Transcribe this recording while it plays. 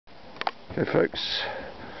Okay folks,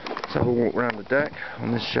 let's have a walk around the deck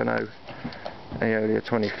on this Jeanneau Eolia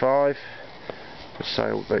 25 for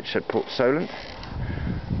sale at Boatshed Port Solent.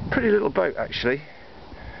 Pretty little boat actually.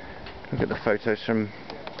 Look at the photos from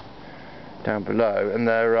down below, and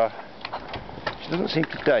she doesn't seem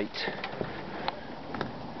to date.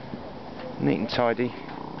 Neat and tidy,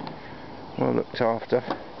 well looked after.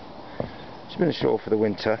 She's been ashore for the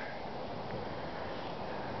winter,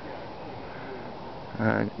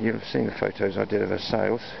 and you'll have seen the photos I did of her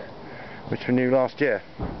sails, which were new last year,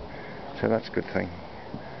 so that's a good thing.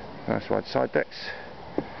 Nice wide side decks,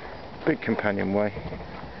 big companionway,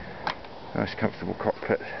 nice comfortable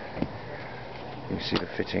cockpit. You can see the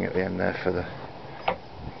fitting at the end there for the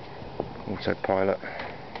autopilot.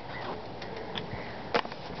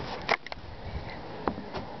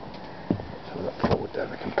 So look forward down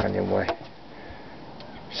the companionway.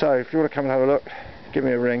 So if you want to come and have a look, give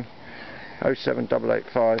me a ring,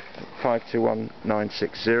 07885 521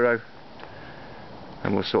 960,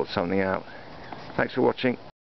 and we'll sort something out. Thanks for watching.